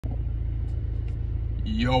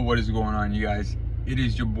Yo, what is going on, you guys? It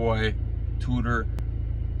is your boy Tutor,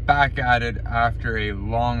 back at it after a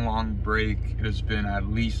long break. It has been at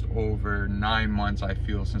least over 9 months, I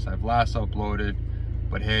feel, since I've last uploaded.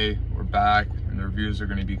 But hey, we're back and the reviews are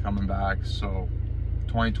going to be coming back. So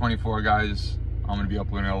 2024, guys, I'm going to be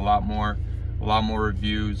uploading a lot more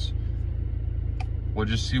reviews. We'll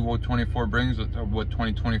just see what 2024 brings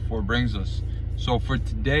us. So for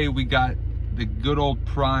today, we got the good old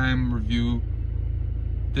Prime review.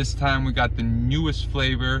 This time we got the newest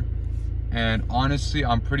flavor, and honestly,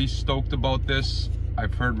 I'm pretty stoked about this.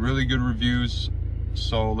 I've heard really good reviews.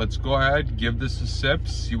 So let's go ahead, give this a sip,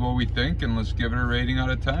 see what we think, and let's give it a rating out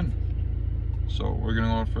of 10. So we're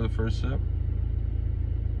gonna go for the first sip.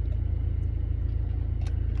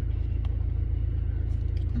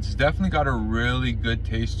 It's definitely got a really good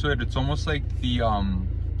taste to it. It's almost like the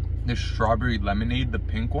strawberry lemonade, the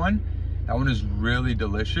pink one. That one is really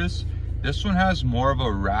delicious. This one has more of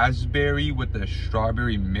a raspberry with a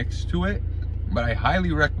strawberry mix to it, but I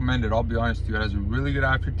highly recommend it. I'll be honest with you, it has a really good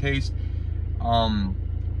aftertaste.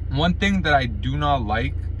 One thing that I do not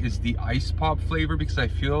like is the ice pop flavor, because I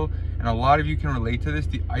feel, and a lot of you can relate to this,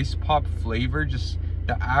 the ice pop flavor, just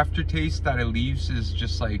the aftertaste that it leaves is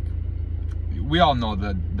just like, we all know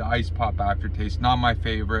the ice pop aftertaste, not my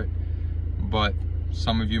favorite, but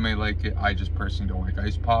some of you may like it. I just personally don't like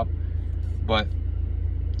ice pop. But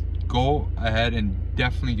go ahead and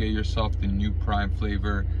definitely get yourself the new Prime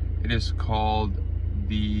flavor. It is called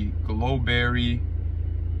the Glowberry.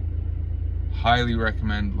 Highly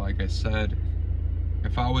recommend, like I said.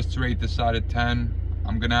 If I was to rate this out of 10,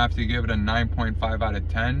 I'm gonna have to give it a 9.5 out of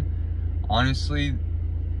 10. Honestly,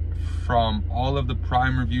 from all of the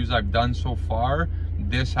Prime reviews I've done so far,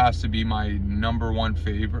 this has to be my number one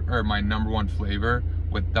favorite, or my number one flavor,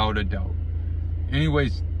 without a doubt.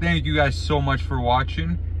 Anyways, thank you guys so much for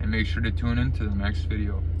watching, and make sure to tune in to the next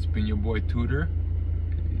video. It's been your boy Tutor.